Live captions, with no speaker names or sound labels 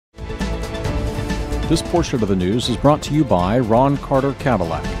This portion of the news is brought to you by Ron Carter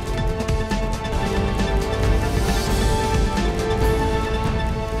Cadillac.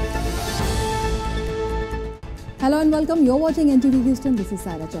 Hello and welcome, you are watching NTV Houston. This is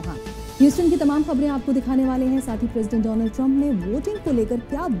सारा Chauhan. Houston की तमाम खबरें आपको दिखाने वाले हैं। साथ ही प्रेसिडेंट डोनाल्ड ट्रंप ने वोटिंग को लेकर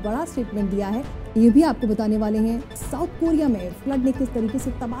क्या बड़ा स्टेटमेंट दिया है, ये भी आपको बताने वाले हैं। साउथ कोरिया में फ्लड ने किस तरीके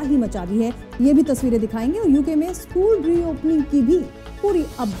से तबाही मचा दी है, ये भी तस्वीरें दिखाएंगे। और यूके में स्कूल रीओपनिंग की भी पूरी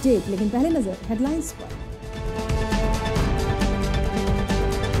अपडेट। लेकिन पहले नजर हेडलाइंस पर।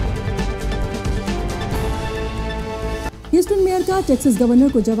 ह्यूस्टन मेयर का टेक्सास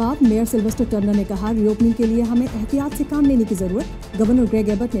गवर्नर को जवाब। मेयर सिल्वेस्टर टर्नर ने कहा, रीओपनिंग के लिए हमें एहतियात से काम लेने की जरूरत। गवर्नर ग्रेग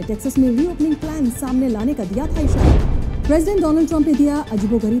एबट ने टेक्सास में रीओपनिंग प्लान सामने लाने का दिया था इशारा। प्रेसिडेंट डोनाल्ड ट्रंप ने दिया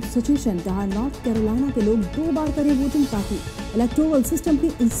अजीबोगरीब सिचुएशन। कहा, नॉर्थ कैरोलिना के लोग 2 बार करें वोटिंग ताकि इलेक्टोरल सिस्टम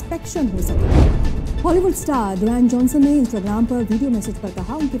की इंस्पेक्शन हो सके। हॉलीवुड स्टार ड्वेन जॉनसन ने इंस्टाग्राम पर वीडियो मैसेज पर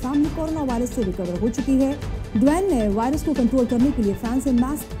कहा, उनकी फैमिली कोरोना वायरस से रिकवर हो चुकी है। ड्वेन ने वायरस को कंट्रोल करने के लिए फैंस से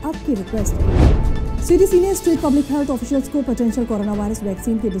मास्क अप की रिक्वेस्ट की। सीडीसी ने स्टेट पब्लिक हेल्थ ऑफिशियल्स को पोटेंशियल कोरोना वायरस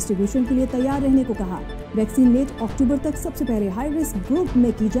वैक्सीन के डिस्ट्रीब्यूशन के लिए तैयार रहने को कहा। वैक्सीन लेट अक्टूबर तक सबसे पहले हाई रिस्क ग्रुप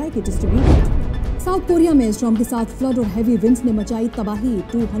में की जाएगी डिस्ट्रीब्यूट। साउथ कोरिया में स्टॉर्म के साथ फ्लड और हैवी विंड्स ने मचाई तबाही।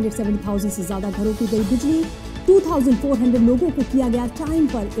 270,000 से ज्यादा घरों की गई बिजली। 2,400 लोगों को किया गया टाइम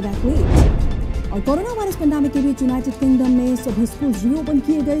पर इवैक्यूएट। और कोरोना वायरस पेंडेमिक के बीच यूनाइटेड किंगडम में सभी स्कूल रीओपन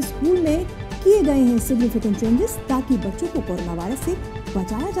किए गए। स्कूल में किए गए हैं सिग्निफिकेंट चेंजेस ताकि बच्चों को कोरोना वायरस से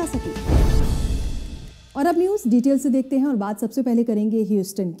बचाया जा सके। और अब न्यूज डिटेल से देखते हैं और बात सबसे पहले करेंगे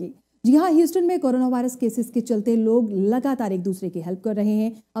ह्यूस्टन की। जी हाँ, ह्यूस्टन में कोरोना वायरस केसेस के चलते लोग लगातार एक दूसरे की हेल्प कर रहे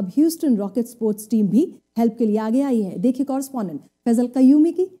हैं। अब ह्यूस्टन रॉकेट स्पोर्ट्स टीम भी हेल्प के लिए आगे आई है। देखिए कॉरेस्पॉन्डेंट फैजल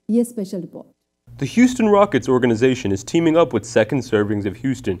कयूमी की ये special report. The Houston Rockets organization is teaming up with Second Servings of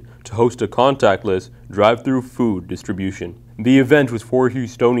Houston to host a contactless drive-through food distribution. The event was for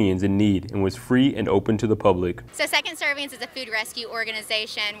Houstonians in need and was free and open to the public. So Second Servings is a food rescue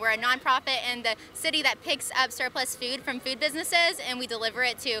organization. We're a nonprofit in the city that picks up surplus food from food businesses and we deliver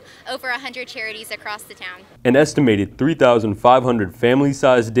it to over 100 charities across the town. An estimated 3,500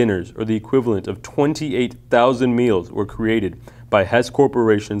 family-sized dinners, or the equivalent of 28,000 meals, were created by Hess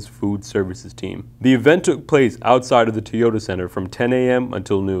Corporation's food services team. The event took place outside of the Toyota Center from 10 a.m.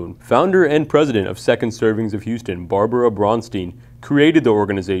 until noon. Founder and president of Second Servings of Houston, Barbara Bronstein, created the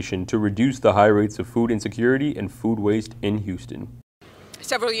organization to reduce the high rates of food insecurity and food waste in Houston.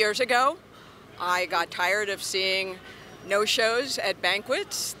 Several years ago, I got tired of seeing no-shows at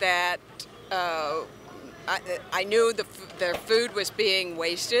banquets that I knew the food was being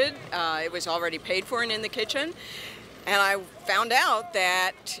wasted. It was already paid for and in the kitchen. And I found out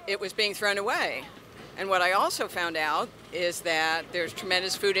that it was being thrown away. And what I also found out is that there's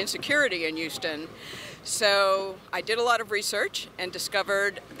tremendous food insecurity in Houston. So I did a lot of research and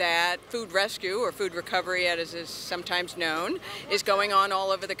discovered that food rescue, or food recovery as is sometimes known, is going on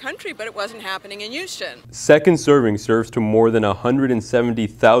all over the country, but it wasn't happening in Houston. Second Serving serves to more than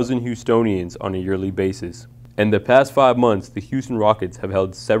 170,000 Houstonians on a yearly basis. In the past 5 months, the Houston Rockets have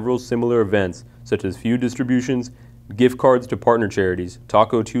held several similar events, such as food distributions, gift cards to partner charities,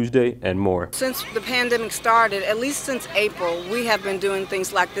 Taco Tuesday, and more. Since the pandemic started, at least since April, we have been doing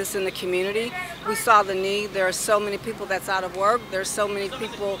things like this in the community. We saw the need. There are so many people that's out of work. There's so many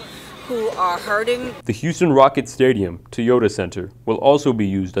people who are hurting. The Houston Rockets Stadium, Toyota Center, will also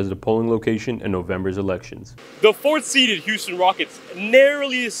be used as a polling location in November's elections. The 4th-seeded Houston Rockets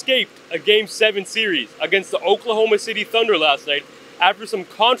narrowly escaped a Game 7 series against the Oklahoma City Thunder last night after some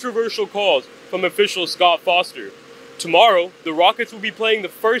controversial calls from official Scott Foster. Tomorrow, the Rockets will be playing the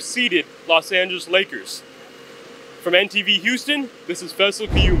 1st-seeded Los Angeles Lakers. From NTV Houston, this is Faisal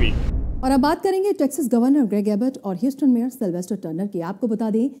Kayumi. और अब बात करेंगे Texas governor Greg Abbott और Houston mayor Sylvester Turner की। आपको बता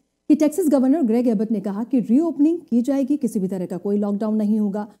दें कि टेक्सास गवर्नर ग्रेग एबट ने कहा कि रीओपनिंग की जाएगी, किसी भी तरह का कोई लॉकडाउन नहीं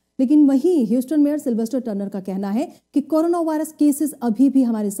होगा। लेकिन वहीं ह्यूस्टन मेयर सिल्वेस्टर टर्नर का कहना है कि कोरोना वायरस केसेस अभी भी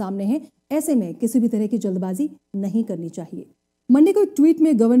हमारे सामने हैं, ऐसे में किसी भी तरह की जल्दबाजी नहीं करनी चाहिए। मंडे को एक ट्वीट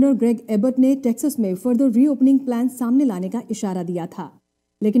में गवर्नर ग्रेग एबट ने टेक्सास में फर्दर रीओपनिंग प्लान सामने लाने का इशारा दिया था।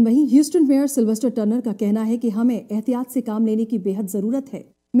 लेकिन वहीं ह्यूस्टन मेयर सिल्वेस्टर टर्नर का कहना है कि हमें एहतियात से काम लेने की बेहद जरूरत है।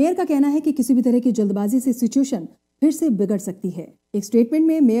 मेयर का कहना है कि किसी भी तरह की जल्दबाजी से सिचुएशन फिर से बिगड़ सकती है। एक स्टेटमेंट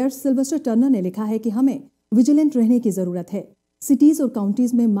में मेयर सिल्वेस्टर टर्नर ने लिखा है कि हमें विजिलेंट रहने की जरूरत है। सिटीज और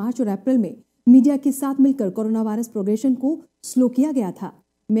काउंटीज में मार्च और अप्रैल में मीडिया के साथ मिलकर कोरोना वायरस प्रोग्रेशन को स्लो किया गया था।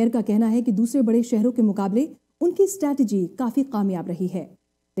 मेयर का कहना है कि दूसरे बड़े शहरों के मुकाबले उनकी स्ट्रैटेजी काफी कामयाब रही है।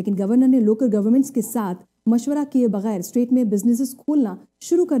 लेकिन गवर्नर ने लोकल गवर्नमेंट्स के साथ मशवरा किए बगैर स्टेट में बिजनेसेस खोलना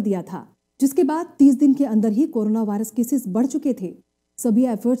शुरू कर दिया था, जिसके बाद 30 दिन के अंदर ही कोरोना वायरस केसेस बढ़ चुके थे। सभी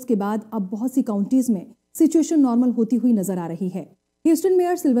एफर्ट्स के बाद अब बहुत सी काउंटीज में सिचुएशन नॉर्मल होती हुई नजर आ रही है। ह्यूस्टन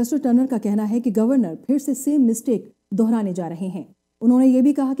मेयर सिल्वेस्टर टर्नर का कहना है कि गवर्नर फिर से सेम मिस्टेक दोहराने जा रहे हैं। उन्होंने ये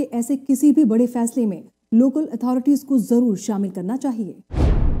भी कहा कि ऐसे किसी भी बड़े फैसले में लोकल अथॉरिटीज को जरूर शामिल करना चाहिए।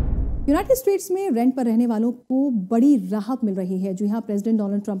 यूनाइटेड स्टेट्स में रेंट पर रहने वालों को बड़ी राहत मिल रही है। जी हाँ, प्रेसिडेंट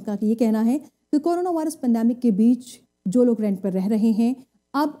डोनाल्ड ट्रंप का ये कहना है कि कोरोना वायरस पेंडेमिक के बीच जो लोग रेंट पर रह रहे हैं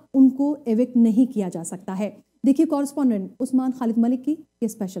अब उनको एविक्ट नहीं किया जा सकता है। देखिए कॉरेस्पॉन्डेंट उस्मान खालिद मलिक की ये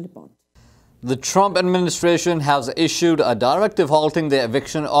special report. The Trump administration has issued a directive halting the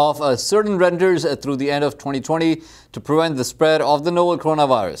eviction of certain renters through the end of 2020 to prevent the spread of the novel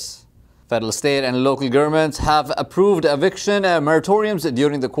coronavirus. Federal, state and local governments have approved eviction moratoriums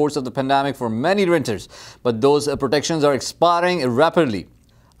during the course of the pandemic for many renters, but those protections are expiring rapidly.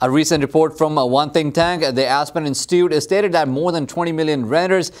 A recent report from one think tank, the Aspen Institute, stated that more than 20 million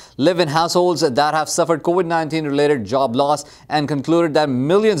renters live in households that have suffered COVID-19 related job loss and concluded that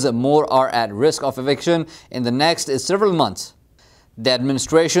millions more are at risk of eviction in the next several months. The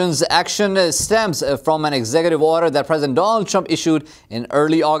administration's action stems from an executive order that President Donald Trump issued in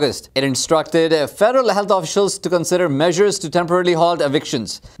early August. It instructed federal health officials to consider measures to temporarily halt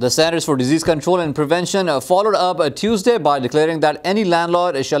evictions. The Centers for Disease Control and Prevention followed up Tuesday by declaring that any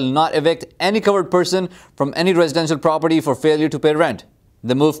landlord shall not evict any covered person from any residential property for failure to pay rent.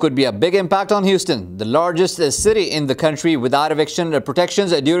 The move could be a big impact on Houston, the largest city in the country without eviction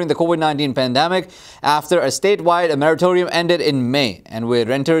protections during the COVID-19 pandemic, after a statewide moratorium ended in May and where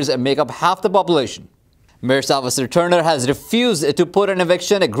renters make up half the population. Mayor Sylvester Turner has refused to put an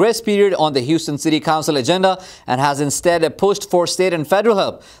eviction grace period on the Houston City Council agenda and has instead pushed for state and federal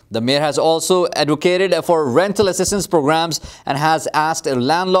help. The mayor has also advocated for rental assistance programs and has asked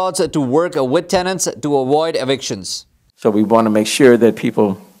landlords to work with tenants to avoid evictions. So we want to make sure that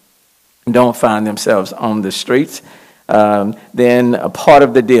people don't find themselves on the streets. Then a part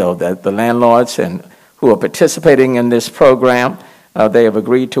of the deal that the landlords and who are participating in this program, they have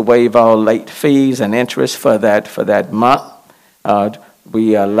agreed to waive all late fees and interest for that month.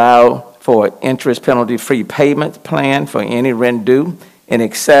 We allow for interest penalty-free payment plan for any rent due in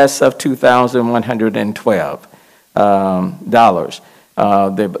excess of $2,112.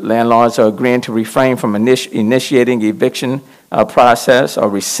 The landlords are agreeing to refrain from initiating eviction process or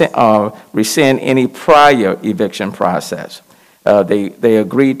rescind any prior eviction process. They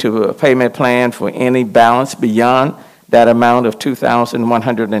agreed to a payment plan for any balance beyond that amount of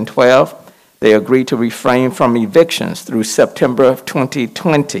 $2,112. They agreed to refrain from evictions through September of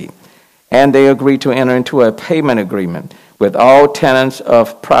 2020. And they agreed to enter into a payment agreement with all tenants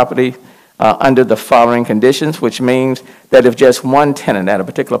of property under the following conditions, which means that if just one tenant at a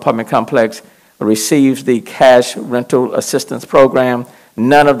particular apartment complex receives the cash rental assistance program,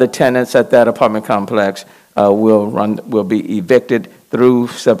 none of the tenants at that apartment complex will be evicted through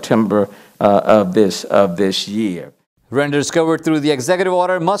September of this year. Renters covered through the executive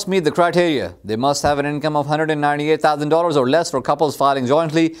order must meet the criteria. They must have an income of $198,000 or less for couples filing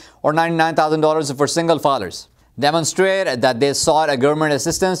jointly, or $99,000 for single filers. Demonstrate that they sought a government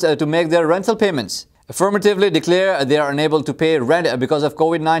assistance to make their rental payments. Affirmatively declare they are unable to pay rent because of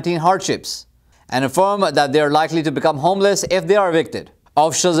COVID-19 hardships. And affirm that they are likely to become homeless if they are evicted.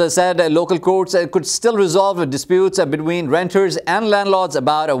 Officials said local courts could still resolve disputes between renters and landlords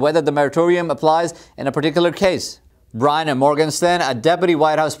about whether the moratorium applies in a particular case. Brian Morgenstern, a deputy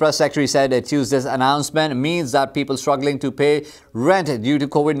White House press secretary, said Tuesday's announcement means that people struggling to pay rent due to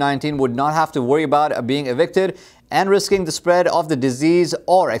COVID-19 would not have to worry about being evicted and risking the spread of the disease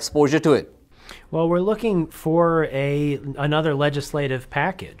or exposure to it. Well, we're looking for another legislative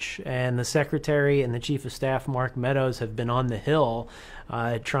package, and the Secretary and the Chief of Staff, Mark Meadows, have been on the Hill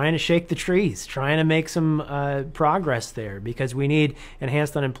trying to shake the trees, trying to make some progress there, because we need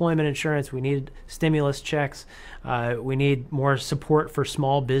enhanced unemployment insurance, we need stimulus checks, we need more support for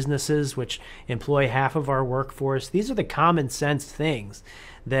small businesses, which employ half of our workforce. These are the common sense things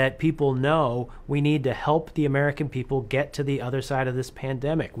that people know we need to help the American people get to the other side of this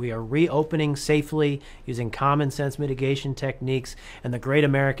pandemic. We are reopening safely using common sense mitigation techniques, and the great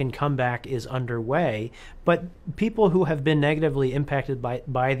American comeback is underway. But people who have been negatively impacted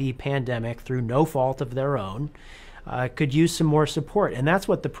by the pandemic through no fault of their own could use some more support. And that's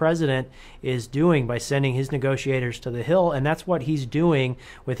what the president is doing by sending his negotiators to the Hill. And that's what he's doing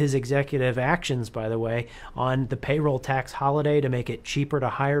with his executive actions, by the way, on the payroll tax holiday to make it cheaper to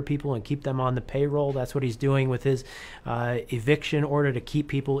hire people and keep them on the payroll. That's what he's doing with his eviction order to keep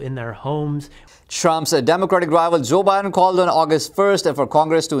people in their homes. Trump's Democratic rival Joe Biden called on August 1st for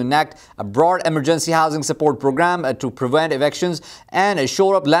Congress to enact a broad emergency housing support program to prevent evictions and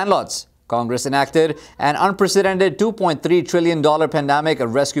shore up landlords. Congress enacted an unprecedented $2.3 trillion pandemic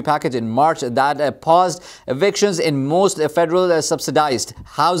rescue package in March that paused evictions in most federal subsidized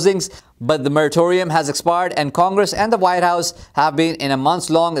housings. But the moratorium has expired and Congress and the White House have been in a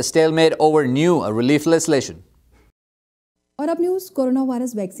months-long stalemate over new relief legislation. और अब news corona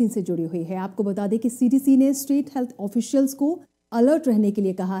virus vaccine से जुड़ी हुई है। आपको बता दें कि सीडीसी ने स्टेट हेल्थ ऑफिशियल्स को अलर्ट रहने के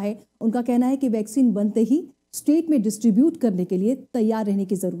लिए कहा है। उनका कहना है कि वैक्सीन बनते ही स्टेट में डिस्ट्रीब्यूट करने के लिए तैयार रहने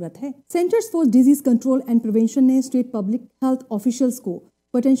की जरूरत है। Centres for disease control and prevention ने स्टेट पब्लिक हेल्थ ऑफिशियल्स को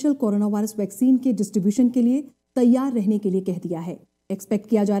पोटेंशियल कोरोना वायरस वैक्सीन के डिस्ट्रीब्यूशन के लिए तैयार रहने के लिए कह दिया है। एक्सपेक्ट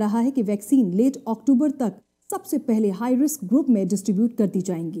किया जा रहा है कि वैक्सीन लेट अक्टूबर तक सबसे पहले हाई रिस्क ग्रुप में डिस्ट्रीब्यूट कर दी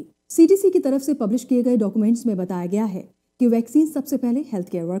जाएंगी। सीडीसी की तरफ से पब्लिश किए गए डॉक्यूमेंट्स में बताया गया है कि वैक्सीन सबसे पहले health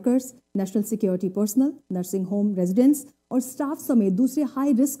care workers, national security personal, nursing home residents और स्टाफ समेत दूसरे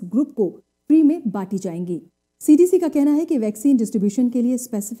हाई रिस्क ग्रुप को फ्री में बांटी जाएंगी। सीडीसी का कहना है कि वैक्सीन डिस्ट्रीब्यूशन के लिए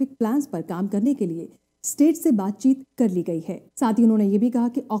स्पेसिफिक प्लान्स पर काम करने के लिए स्टेट से बातचीत कर ली गई है। साथ ही उन्होंने ये भी कहा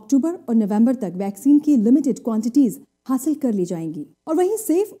कि अक्टूबर और नवंबर तक वैक्सीन की लिमिटेड क्वांटिटीज हासिल कर ली जाएंगी। और वहीं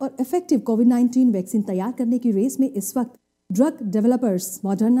सेफ और इफेक्टिव कोविड-19 वैक्सीन तैयार करने की रेस में इस वक्त ड्रग डेवलपर्स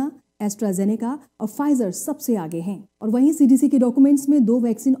मॉडर्ना, एस्ट्राजेनेका और फाइजर सबसे आगे हैं। और वहीं सीडीसी के डॉक्यूमेंट्स में 2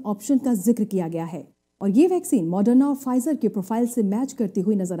 वैक्सीन ऑप्शन का जिक्र किया गया है और ये वैक्सीन मॉडर्ना और फाइजर के प्रोफाइल से मैच करती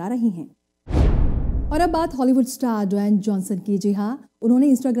हुई नजर आ रही हैं। और अब बात हॉलीवुड स्टार ड्वेन जॉनसन की। जी हाँ, उन्होंने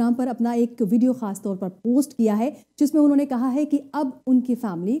इंस्टाग्राम पर अपना एक वीडियो खास तौर पर पोस्ट किया है जिसमें उन्होंने कहा है कि अब उनकी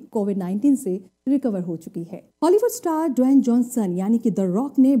फैमिली कोविड-19 से रिकवर हो चुकी है। हॉलीवुड स्टार ड्वेन जॉनसन यानी कि द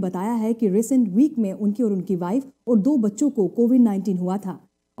रॉक ने बताया है कि रिसेंट वीक में उनकी और उनकी वाइफ और 2 बच्चों को कोविड-19 हुआ था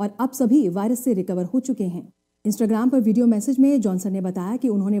और अब सभी वायरस से रिकवर हो चुके हैं। इंस्टाग्राम पर वीडियो मैसेज में जॉनसन ने बताया कि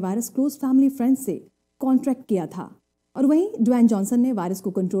उन्होंने वायरस क्लोज फैमिली फ्रेंड्स से कॉन्ट्रैक्ट किया था। और वहीं ड्वेन जॉनसन ने वायरस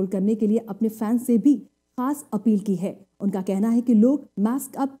को कंट्रोल करने के लिए अपने फैंस से भी खास अपील की है। उनका कहना है कि लोग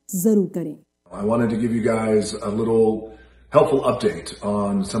मास्क अप जरूर करें। I wanted to give you guys a little helpful update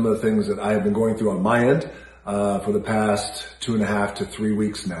on some of the things that I have been going through on my end for the past 2.5 to 3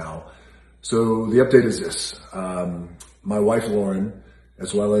 weeks now. So the update is this. My wife Lauren,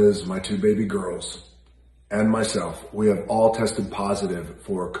 as well as my 2 baby girls and myself, we have all tested positive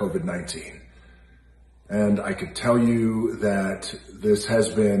for COVID-19. And I could tell you that this has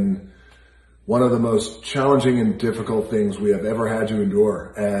been one of the most challenging and difficult things we have ever had to endure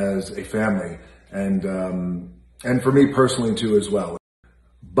as a family, and for me personally too as well.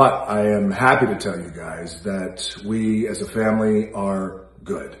 But I am happy to tell you guys that we as a family are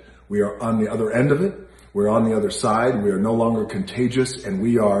good. We are on the other end of it. We're on the other side. We are no longer contagious, and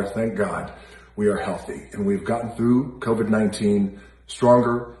we are, thank God, we are healthy. And we've gotten through COVID-19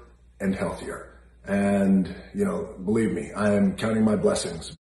 stronger and healthier. And, you know, believe me, I am counting my blessings.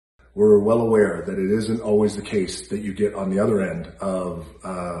 We're well aware that it isn't always the case that you get on the other end of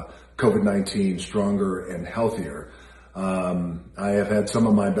COVID-19 stronger and healthier. I have had some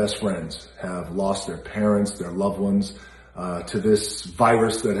of my best friends have lost their parents, their loved ones, to this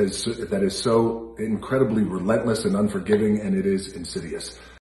virus that is so incredibly relentless and unforgiving, and it is insidious.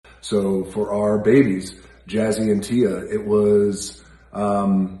 So for our babies, Jazzy and Tia, it was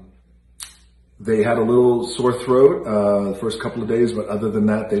they had a little sore throat the first couple of days, but other than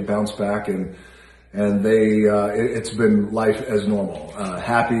that, they bounced back and it's been life as normal.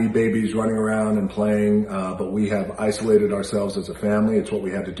 Happy babies running around and playing, but we have isolated ourselves as a family. It's what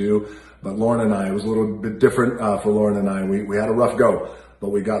we had to do. But Lauren and I, it was a little bit different for Lauren and I. We had a rough go, but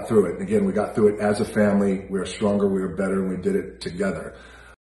we got through it. And again, we got through it as a family. We are stronger, we are better, and we did it together.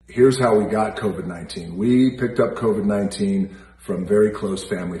 Here's how we got COVID-19. We picked up COVID-19 from very close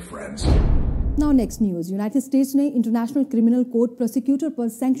family friends. Now next news. United states ने international criminal court prosecutor पर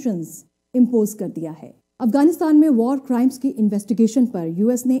sanctions impose कर दिया है। अफगानिस्तान में war crimes की investigation पर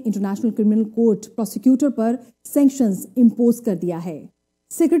US ने international criminal court prosecutor पर सैंक्शंस इम्पोज कर दिया है।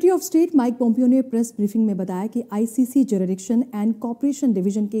 Secretary of state Mike Pompeo ने प्रेस ब्रीफिंग में बताया कि ICC jurisdiction and cooperation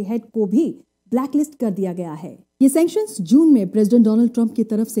division के हेड को भी ब्लैकलिस्ट कर दिया गया है। ये सैंक्शंस जून में प्रेसिडेंट डोनाल्ड ट्रंप की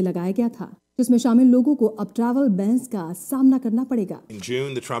तरफ से लगाया गया था, जिसमें शामिल लोगों को अब ट्रैवल बैन्स का सामना करना पड़ेगा। In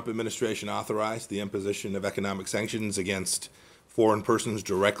June, the Trump administration authorized the imposition of economic sanctions against foreign persons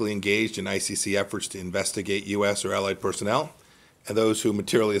directly engaged in ICC efforts to investigate U.S. or allied personnel and those who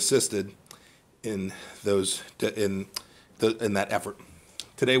materially assisted in that effort.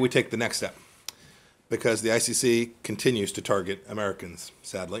 Today, we take the next step because the ICC continues to target Americans,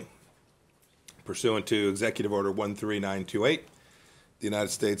 sadly. Pursuant to Executive Order 13928, the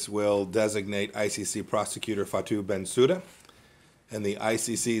United States will designate ICC prosecutor Fatou Bensouda and the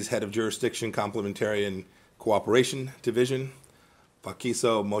ICC's head of jurisdiction complementarian cooperation division,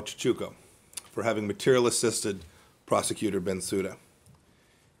 Fakiso Mochichuko, for having material assisted prosecutor Bensouda.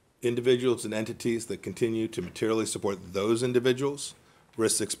 Individuals and entities that continue to materially support those individuals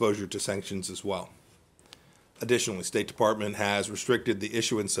risk exposure to sanctions as well. Additionally, State Department has restricted the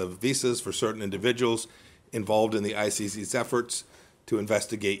issuance of visas for certain individuals involved in the ICC's efforts to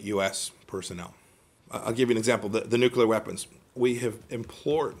investigate U.S. personnel. I'll give you an example, the nuclear weapons. We have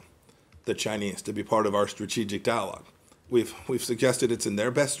implored the Chinese to be part of our strategic dialogue. We've suggested it's in their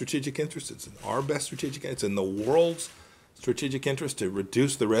best strategic interest, it's in our best strategic interest, it's in the world's strategic interest to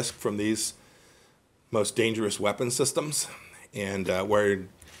reduce the risk from these most dangerous weapon systems. And we're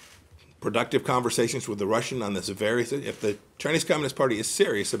productive conversations with the Russian on this very thing. If the Chinese Communist Party is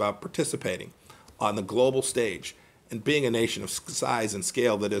serious about participating on the global stage and being a nation of size and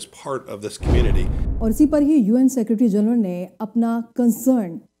scale that is part of this community. और इसी पर ही UN secretary general ने अपना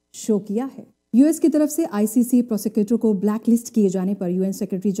concern show किया है। US की तरफ से आईसीसी प्रोसिक्यूटर को ब्लैकलिस्ट किए जाने पर UN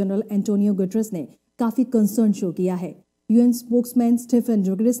secretary general Antonio Guterres ने काफी कंसर्न शो किया है। यूएन स्पोक्समैन स्टीफन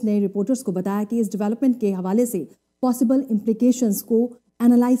डुगरेस ने रिपोर्टर्स को बताया कि इस डेवलपमेंट के हवाले से पॉसिबल इम्प्लीकेशंस को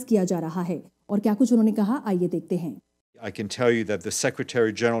एनालाइज किया जा रहा है और क्या कुछ उन्होंने कहा, आइए देखते हैं। I can tell you that the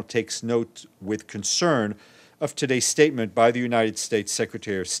Secretary General takes note with concern of today's statement by the United States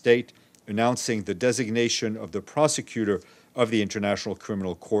Secretary of State announcing the designation of the prosecutor of the International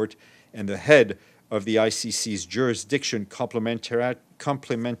Criminal Court and the head of the ICC's jurisdiction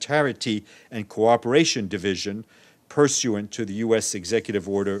complementarity and cooperation division pursuant to the U.S. executive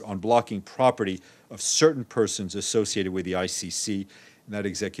order on blocking property of certain persons associated with the ICC, and that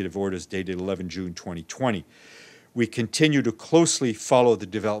executive order is dated 11 June 2020. We continue to closely follow the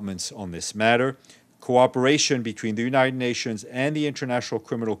developments on this matter. Cooperation between the United Nations and the International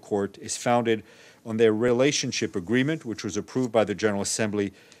Criminal Court is founded on their relationship agreement, which was approved by the General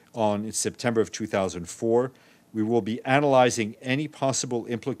Assembly in September of 2004. We will be analyzing any possible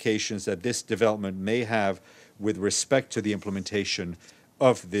implications that this development may have with respect to the implementation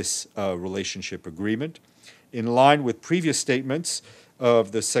of this relationship agreement. In line with previous statements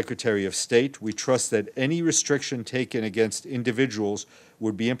of the Secretary of State, we trust that any restriction taken against individuals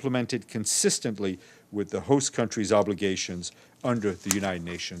would be implemented consistently with the host country's obligations under the United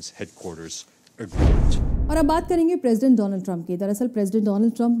Nations Headquarters Agreement. और अब बात करेंगे president Donald Trump की। दरअसल president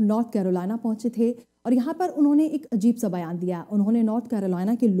Donald Trump north Carolina पहुंचे थे और यहाँ पर उन्होंने एक अजीब सा बयान दिया। उन्होंने नॉर्थ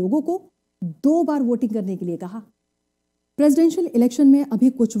कैरोलिना के लोगों को 2 बार वोटिंग करने के लिए कहा। प्रेसिडेंशियल इलेक्शन में अभी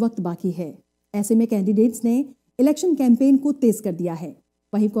कुछ वक्त बाकी है, ऐसे में कैंडिडेट्स ने इलेक्शन कैंपेन को तेज कर दिया है।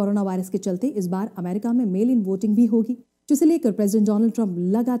 वहीं कोरोना वायरस के चलते इस बार अमेरिका में मेल इन वोटिंग भी होगी, जिसे लेकर प्रेसिडेंट डोनाल्ड ट्रंप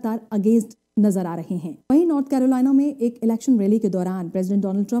लगातार अगेंस्ट नजर आ रहे हैं। वहीं नॉर्थ कैरोलिना में एक इलेक्शन रैली के दौरान प्रेसिडेंट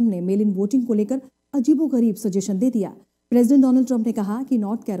डोनाल्ड ट्रंप ने मेल इन वोटिंग को लेकर अजीबोगरीब सजेशन दे दिया। प्रेसिडेंट डोनाल्ड ट्रंप ने कहा कि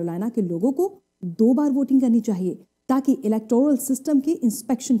नॉर्थ कैरोलिना के लोगों को 2 बार वोटिंग करनी चाहिए ताकि इलेक्टोरल सिस्टम की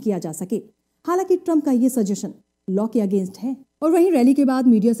इंस्पेक्शन किया जा सके। हालांकि ट्रंप का ये सजेशन लॉ के अगेंस्ट है। और वहीं रैली के बाद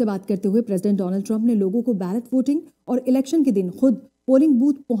मीडिया से बात करते हुए प्रेसिडेंट डोनाल्ड ट्रंप ने लोगों को बैलेट वोटिंग और इलेक्शन के दिन खुद पोलिंग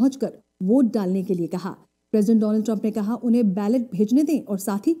बूथ पहुंचकर वोट डालने के लिए कहा। प्रेसिडेंट डोनाल्ड ट्रंप ने कहा उन्हें बैलेट भेजने दें और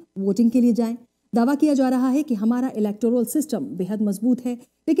साथ ही वोटिंग के लिए जाएं। दावा किया जा रहा है कि हमारा इलेक्टोरल सिस्टम बेहद मजबूत है,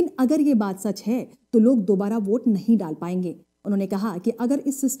 लेकिन अगर ये बात सच है तो लोग दोबारा वोट नहीं डाल पाएंगे। उन्होंने कहा कि अगर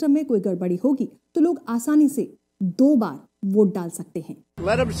इस सिस्टम में कोई गड़बड़ी होगी तो लोग आसानी से 2 बार वोट डाल सकते हैं।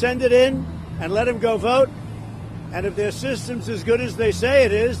 Let them send it in and let them go vote. And if their system's as good as they say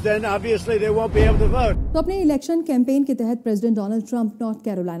it is, then obviously they won't be able to vote. तो अपने इलेक्शन कैंपेन के तहत president Donald Trump north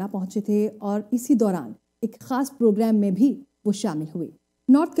Carolina पहुंचे थे और इसी दौरान एक खास प्रोग्राम में भी वो शामिल हुए।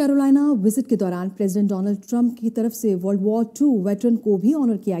 नॉर्थ कैरोलिना विजिट के दौरान प्रेसिडेंट डोनाल्ड ट्रंप की तरफ से वर्ल्ड वॉर II वेटरन को भी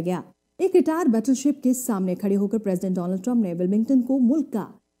ऑनर किया गया। एक रिटायर बैटलशिप के सामने खड़े होकर प्रेसिडेंट डोनाल्ड ट्रंप ने विल्मिंगटन को मुल्क का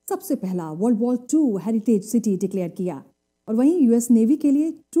सबसे पहला world war II heritage city declare किया। और वहीं यूएस नेवी के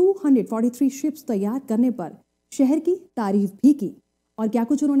लिए 243 शिप्स तैयार करने पर शहर की तारीफ भी की। और क्या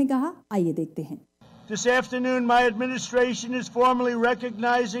कुछ उन्होंने कहा, आइए देखते हैं। This afternoon, my administration is formally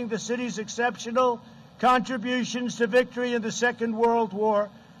recognizing the city's exceptional contributions to victory in the Second World War.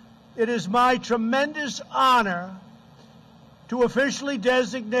 It is my tremendous honor to officially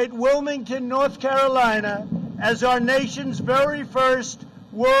designate Wilmington, North Carolina, as our nation's very first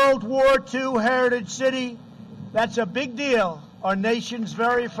World War II heritage city. That's a big deal. Our nation's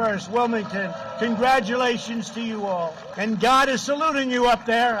very first, Wilmington. Congratulations to you all. And God is saluting you up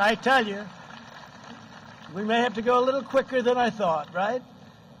there, I tell you. We may have to go a little quicker than I thought, right?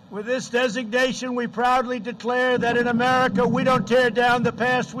 With this designation, we proudly declare that in America, we don't tear down the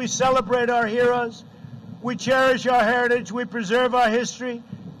past, we celebrate our heroes, we cherish our heritage, we preserve our history,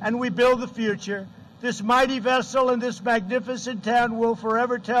 and we build the future. This mighty vessel and this magnificent town will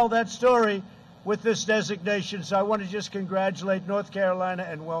forever tell that story with this designation. So I want to just congratulate North Carolina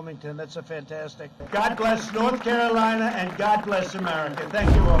and Wilmington. That's a fantastic. God bless North Carolina and God bless America. Thank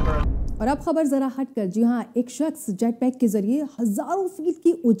you all very much. और अब खबर जरा हटकर, जी हाँ, एक शख्स jet pack के जरिए हजारों फीट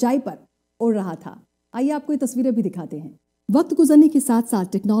की ऊंचाई पर उड़ रहा था। आइए आपको ये तस्वीरें भी दिखाते हैं। वक्त गुजरने के साथ साथ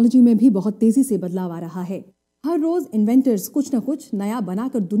टेक्नोलॉजी में भी बहुत तेजी से बदलाव आ रहा है। हर रोज इन्वेंटर्स कुछ न कुछ नया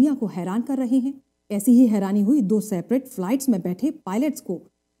बनाकर दुनिया को हैरान कर रहे हैं। ऐसी ही हैरानी हुई 2 सेपरेट फ्लाइट्स में बैठे पायलट्स को,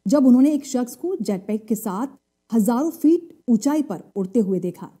 जब उन्होंने एक शख्स को जेट पैक के साथ हजारों फीट ऊंचाई पर उड़ते हुए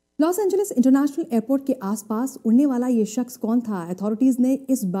देखा। लॉस एंजलिस इंटरनेशनल एयरपोर्ट के आसपास उड़ने वाला ये शख्स कौन था? अथॉरिटीज ने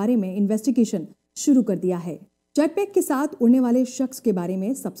इस बारे में इन्वेस्टिगेशन शुरू कर दिया है। जेट पैक के साथ उड़ने वाले शख्स के बारे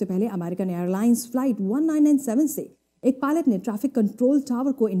में सबसे पहले अमेरिकन एयरलाइंस फ्लाइट 1997 से एक पायलट ने ट्रैफिक कंट्रोल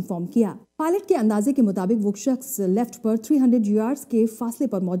टावर को इन्फॉर्म किया। पायलट के अंदाजे के मुताबिक वो शख्स लेफ्ट पर 300 यार्ड्स के फासले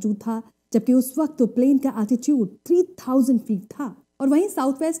पर मौजूद था, जबकि उस वक्त तो प्लेन का एल्टीट्यूड 3000 फीट था। और वहीं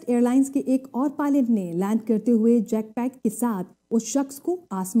साउथ वेस्ट एयरलाइंस के एक और पायलट ने लैंड करते हुए जेट पैक के साथ उस शख्स को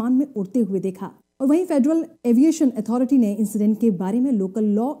आसमान में उड़ते हुए देखा। और वहीं फेडरल एविएशन अथॉरिटी ने इंसिडेंट के बारे में लोकल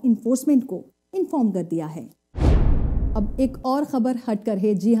लॉ इन्फोर्समेंट को इन्फॉर्म कर दिया है। अब एक और खबर हटकर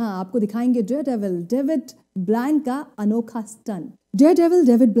है। जी हाँ, आपको दिखाएंगे डेयरडेविल डेविड ब्लैन का अनोखा स्टंट। डेयरडेविल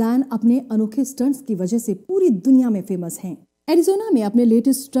डेविड ब्लैन अपने अनोखे स्टंट्स की वजह से पूरी दुनिया में फेमस हैं। एरिजोना में अपने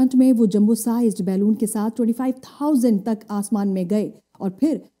लेटेस्ट स्टंट में वो जंबो साइज्ड बैलून के साथ 25,000 तक आसमान में गए और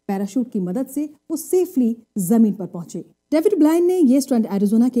फिर पैराशूट की मदद से वो सेफली जमीन पर पहुंचे। डेविड ब्लैन ने ये स्टंट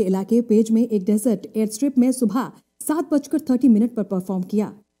एरिजोना के इलाके पेज में एक डेजर्ट एयर स्ट्रिप में सुबह 7:30 पर परफॉर्म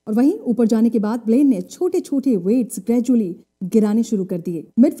किया। और वहीं ऊपर जाने के बाद ब्लेन ने छोटे छोटे वेट्स ग्रेजुअली गिराने शुरू कर दिए।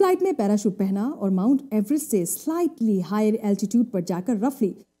 मिड फ्लाइट में पैराशूट पहना और माउंट एवरेस्ट से स्लाइटली हायर एल्टीट्यूड पर जाकर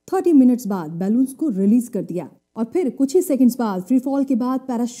रफली 30 मिनट्स बाद बैलून्स को रिलीज कर दिया और फिर कुछ ही सेकंड्स बाद फ्री फॉल के बाद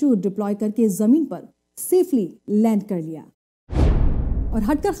पैराशूट डिप्लॉय करके जमीन पर सेफली लैंड कर लिया। और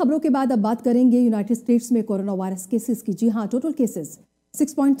हटकर खबरों के बाद अब बात करेंगे यूनाइटेड स्टेट्स में कोरोना वायरस केसेस की। जी हाँ, टोटल केसेस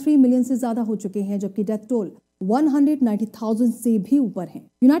 6.3 मिलियन से ज्यादा हो चुके हैं, जबकि डेथ टोल 190,000 से भी ऊपर है।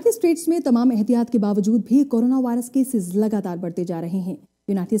 यूनाइटेड स्टेट्स में तमाम एहतियात के बावजूद भी कोरोना वायरस केसेस लगातार बढ़ते जा रहे हैं।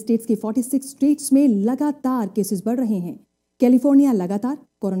 यूनाइटेड स्टेट्स के 46 स्टेट्स में लगातार केसेस बढ़ रहे हैं। कैलिफोर्निया लगातार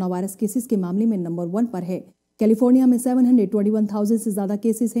कोरोना वायरस केसेस के मामले में नंबर 1 पर है। कैलिफोर्निया में 721,000 से ज्यादा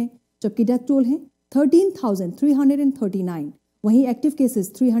केसेस हैं, जबकि डेथ टोल है 13,339। वहीं एक्टिव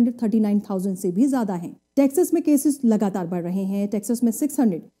केसेस 339,000 से भी ज्यादा हैं। टेक्सास में केसेस लगातार बढ़ रहे हैं। टेक्सास में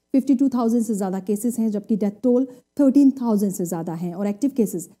 652,000 से ज्यादा केसेस हैं, जबकि डेथ टोल 13,000 से ज्यादा हैं और एक्टिव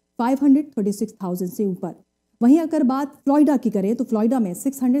केसेस 536,000 से ऊपर। वहीं अगर बात फ्लोरिडा की करें तो फ्लोरिडा में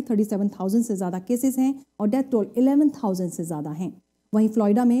 637,000 से ज्यादा केसेस हैं और डेथ टोल 11,000 से ज्यादा हैं। वहीं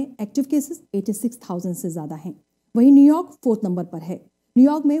फ्लोरिडा में एक्टिव केसेस 86,000 से ज्यादा हैं। वहीं न्यूयॉर्क 4th नंबर पर है।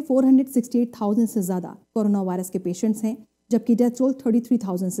 न्यूयॉर्क में 468,000 से ज्यादा कोरोना वायरस के पेशेंट्स हैं, जबकि डेथ टोल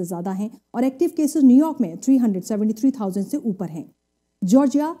 33,000 से ज्यादा हैं और एक्टिव केसेस न्यूयॉर्क में 373,000 से ऊपर हैं।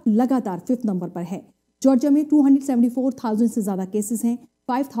 जॉर्जिया लगातार 5th नंबर पर है। जॉर्जिया में 274,000 से ज्यादा केसेस हैं,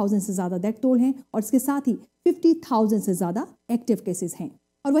 5,000 से ज्यादा डेथ टोल हैं और इसके साथ ही 50,000 से ज्यादा एक्टिव केसेस हैं।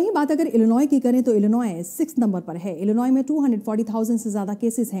 और वहीं बात अगर इलिनॉय की करें तो इलिनॉय 6th नंबर पर है। इलिनॉय में 240,000 से ज्यादा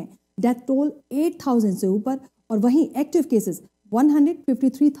केसेस हैं, डेथ टोल 8,000 से ऊपर और वहीं एक्टिव केसेस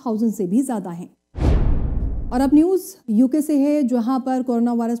 153,000 से भी ज्यादा हैं। और अब न्यूज यूके से है, जहां पर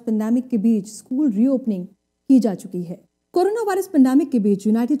कोरोना वायरस पेंडेमिक के बीच स्कूल रीओपनिंग की जा चुकी है। कोरोना वायरस पेंडेमिक के बीच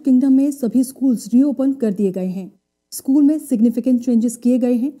यूनाइटेड किंगडम में सभी स्कूल्स रीओपन कर दिए गए हैं। स्कूल में सिग्निफिकेंट चेंजेस किए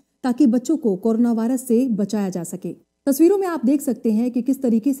गए हैं ताकि बच्चों को कोरोना वायरस से बचाया जा सके। तस्वीरों में आप देख सकते हैं कि किस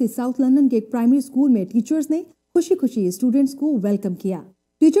तरीके से साउथ लंदन के एक प्राइमरी स्कूल में टीचर्स ने खुशी खुशी स्टूडेंट्स को वेलकम किया।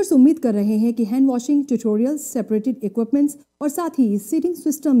 टीचर्स उम्मीद कर रहे हैं कि hand washing tutorials, separated equipments और साथ ही सीटिंग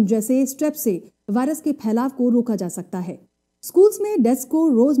सिस्टम जैसे स्टेप से वायरस के फैलाव को रोका जा सकता है। स्कूल्स में डेस्क को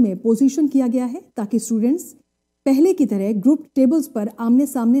रोज में पोजीशन किया गया है ताकि स्टूडेंट्स पहले की तरह ग्रुप टेबल्स पर आमने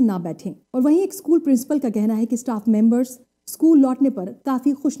सामने ना बैठें। और वहीं एक स्कूल प्रिंसिपल का कहना है कि स्टाफ मेंबर्स स्कूल लौटने पर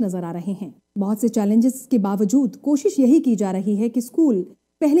काफी खुश नजर आ रहे हैं। बहुत से चैलेंजेस के बावजूद कोशिश यही की जा रही है कि स्कूल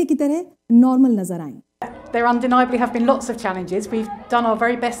पहले की तरह नॉर्मल नजर आएं। There undeniably have been lots of challenges. We've done our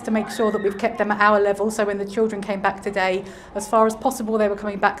very best to make sure that we've kept them at our level. So when the children came back today, as far as possible, they were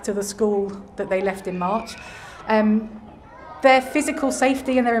coming back to the school that they left in March. Their physical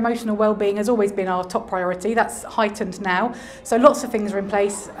safety and their emotional well-being has always been our top priority. That's heightened now. So lots of things are in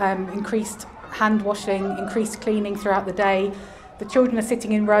place. Increased hand washing, increased cleaning throughout the day. The children are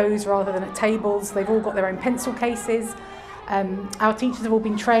sitting in rows rather than at tables. They've all got their own pencil cases. Our teachers have all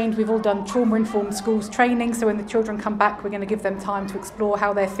been trained. We've all done trauma-informed schools training, so when the children come back, we're going to give them time to explore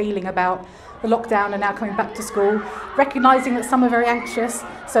how they're feeling about the lockdown and now coming back to school, recognising that some are very anxious,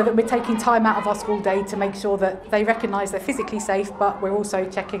 so that we're taking time out of our school day to make sure that they recognise they're physically safe, but we're also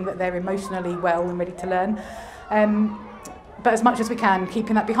checking that they're emotionally well and ready to learn. But as much as we can,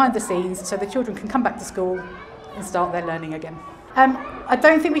 keeping that behind the scenes so the children can come back to school and start their learning again. I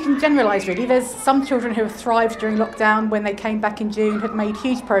don't think we can generalise really. There's some children who have thrived during lockdown when they came back in June, had made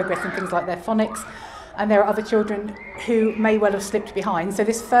huge progress in things like their phonics, and there are other children who may well have slipped behind. So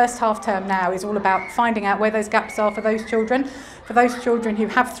this first half term now is all about finding out where those gaps are for those children. For those children who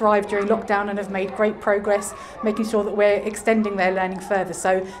have thrived during lockdown and have made great progress, making sure that we're extending their learning further.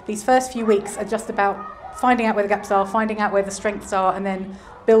 So these first few weeks are just about finding out where the gaps are, finding out where the strengths are, and then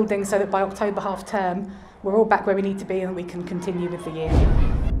building so that by October half term we're all back where we need to be and we can continue with the year.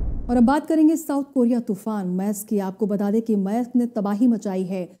 और अब बात करेंगे south Korea तूफान mess की। आपको बता दें कि मैस ने तबाही मचाई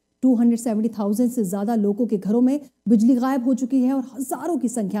है। 270,000 से ज्यादा लोगों के घरों में बिजली गायब हो चुकी है और हजारों की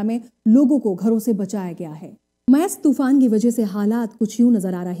संख्या में लोगों को घरों से बचाया गया है। मैस तूफान की वजह से हालात कुछ यूं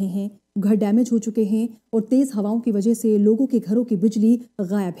नजर आ रहे हैं। घर डैमेज हो चुके हैं और तेज हवाओं की वजह से लोगों के घरों की बिजली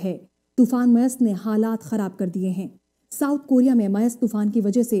गायब है। तूफान मैस ने हालात खराब कर दिए हैं। साउथ कोरिया में मैस तूफान की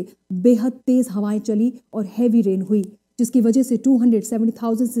वजह से बेहद तेज हवाएं चली और हैवी रेन हुई, जिसकी वजह से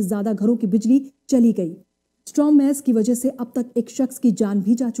 270,000 से ज्यादा घरों की बिजली चली गई। स्टॉर्म मैस की वजह से अब तक एक शख्स की जान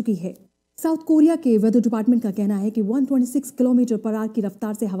भी जा चुकी है। साउथ कोरिया के वेदर डिपार्टमेंट का कहना है कि 126 किलोमीटर पर आवर की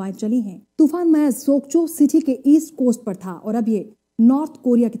रफ्तार से हवाएं चली हैं। तूफान मैस सोक्चो सिटी के ईस्ट कोस्ट पर था और अब ये नॉर्थ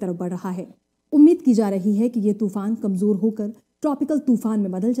कोरिया की तरफ बढ़ रहा है। उम्मीद की जा रही है कि ये तूफान कमजोर होकर ट्रॉपिकल तूफान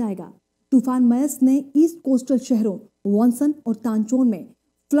में बदल जाएगा। तूफान मैस ने ईस्ट कोस्टल शहरों वॉनसन और तानचोन में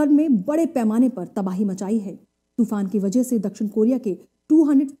फ्लड में बड़े पैमाने पर तबाही मचाई है। तूफान की वजह से दक्षिण कोरिया के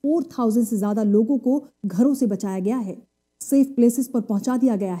 204,000 से ज्यादा लोगों को घरों से बचाया गया है, सेफ प्लेसेस पर पहुंचा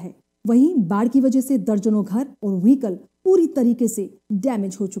दिया गया है। वहीं बाढ़ की वजह से दर्जनों घर और व्हीकल पूरी तरीके से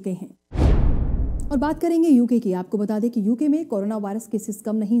डैमेज हो चुके हैं। और बात करेंगे यूके की। आपको बता दें कि यूके में कोरोना वायरस केसेस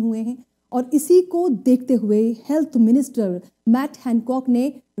कम नहीं हुए हैं और इसी को देखते हुए हेल्थ मिनिस्टर मैट हैनकॉक ने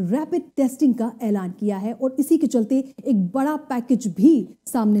रैपिड टेस्टिंग का ऐलान किया है और इसी के चलते एक बड़ा पैकेज भी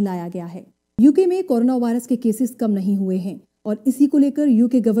सामने लाया गया है। यूके में कोरोना वायरस के केसेस कम नहीं हुए हैं और इसी को लेकर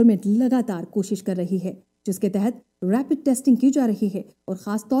यूके गवर्नमेंट लगातार कोशिश कर रही है, जिसके तहत रैपिड टेस्टिंग की जा रही है और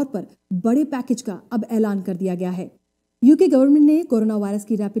खास तौर पर बड़े पैकेज का अब ऐलान कर दिया गया है। यूके गवर्नमेंट ने कोरोना वायरस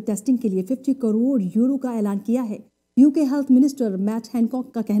की रैपिड टेस्टिंग के लिए 50 करोड़ यूरो का ऐलान किया है। UK health minister Matt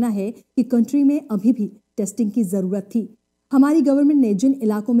Hancock का कहना है कि कंट्री में अभी भी टेस्टिंग की जरूरत थी। हमारी गवर्नमेंट ने जिन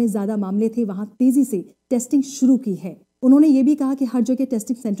इलाकों में ज्यादा मामले थे वहां तेजी से टेस्टिंग शुरू की है। उन्होंने ये भी कहा कि हर जगह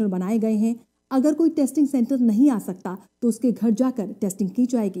टेस्टिंग सेंटर बनाए गए हैं। अगर कोई टेस्टिंग सेंटर नहीं आ सकता तो उसके घर जाकर टेस्टिंग की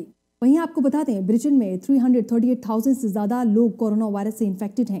जाएगी। वहीं आपको बता दें, ब्रिटेन में 338,000 से ज्यादा लोग कोरोना वायरस से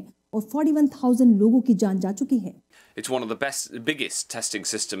इन्फेक्टेड हैं और 41,000 लोगों की जान जा चुकी है। It's one of the biggest testing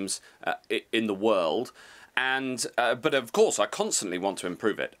systems in the world. But of course, I constantly want to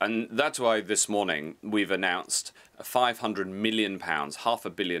improve it. And that's why this morning we've announced £500 million,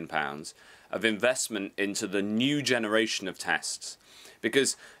 £500 million of investment into the new generation of tests.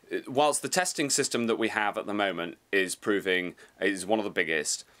 Because whilst the testing system that we have at the moment is one of the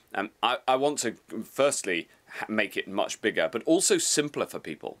biggest, I want to firstly make it much bigger, but also simpler for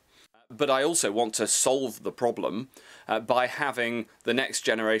people. But I also want to solve the problem by having the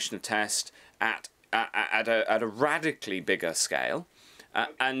next generation of test at a radically bigger scale.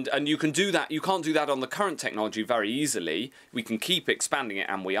 And you can do that. You can't do that on the current technology very easily. We can keep expanding it,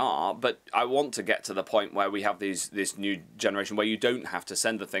 and we are. But I want to get to the point where we have this new generation where you don't have to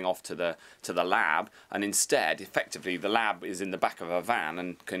send the thing off to the lab, and instead, effectively, the lab is in the back of a van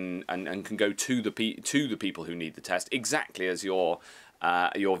and can go to the people who need the test, exactly as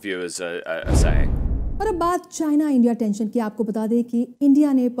your viewers are saying. और अब बात China India tension की। आपको बता दें कि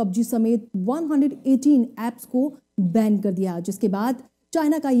India ने PUBG समेत 118 ऐप्स को बैन कर दिया, जिसके बाद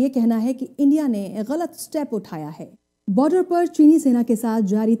चाइना का ये कहना है कि इंडिया ने गलत स्टेप उठाया है। बॉर्डर पर चीनी सेना के साथ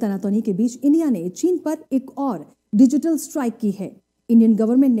जारी तनातनी के बीच इंडिया ने चीन पर एक और डिजिटल स्ट्राइक की है। इंडियन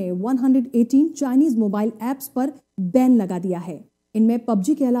गवर्नमेंट ने 118 चाइनीज मोबाइल ऐप्स पर बैन लगा दिया है। इनमें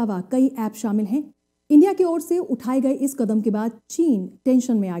पबजी के अलावा कई ऐप शामिल हैं। इंडिया की ओर से उठाए गए इस कदम के बाद चीन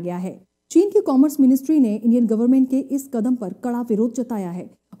टेंशन में आ गया है। चीन की कॉमर्स मिनिस्ट्री ने इंडियन गवर्नमेंट के इस कदम पर कड़ा विरोध जताया है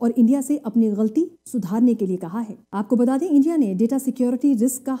और इंडिया से अपनी गलती सुधारने के लिए कहा है। आपको बता दें, इंडिया ने डेटा सिक्योरिटी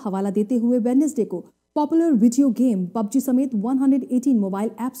रिस्क का हवाला देते हुए वेडनेसडे को पॉपुलर वीडियो गेम पबजी समेत 118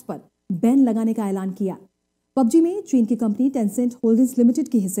 मोबाइल ऐप्स पर बैन लगाने का ऐलान किया। पबजी में चीन की कंपनी टेंसेंट होल्डिंग्स लिमिटेड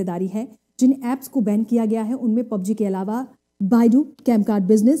की हिस्सेदारी है। जिन ऐप्स को बैन किया गया है उनमें पबजी के अलावा Baidu, कैमकार्ड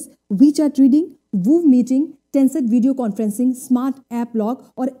business, WeChat reading, वूव meeting, 10 video conferencing, smart app lock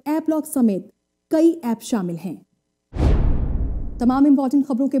और ऐप लॉक समेत कई ऐप शामिल हैं। तमाम इंपॉर्टेंट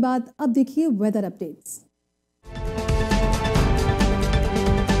खबरों के बाद अब देखिए weather updates.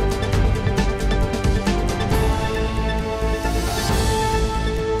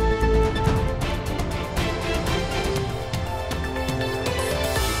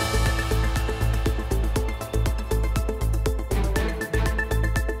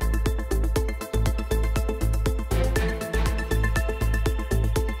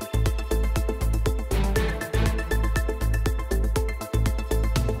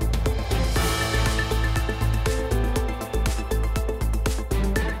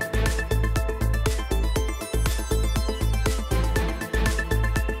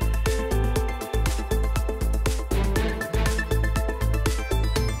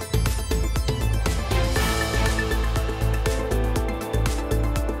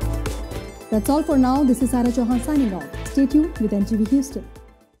 That's all for now. This is Sarah Chauhan signing off. Stay tuned with NTV Houston.